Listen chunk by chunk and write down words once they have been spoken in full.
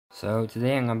So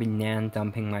today I'm gonna be NAND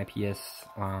dumping my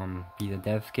PSV the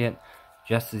DevKit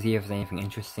just to see if there's anything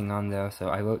interesting on there. So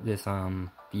I wrote this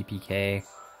BPK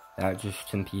that just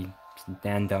simply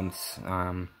NAND dumps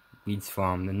reads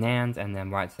from the NAND and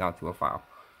then writes it out to a file.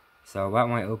 So right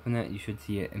when I open it, you should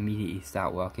see it immediately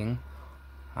start working.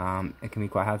 It can be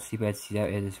quite hard to see, but see that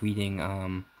it is reading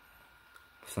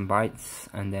some bytes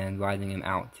and then writing them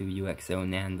out to UXO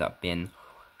NAND.bin.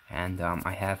 And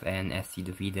I have an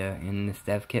SD reader in this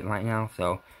dev kit right now,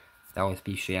 so that will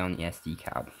be shared on the SD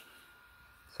card.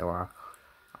 So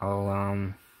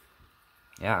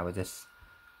yeah, we're just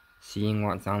seeing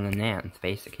what's on the NAND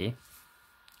basically.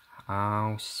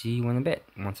 I'll see you in a bit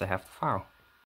once I have the file.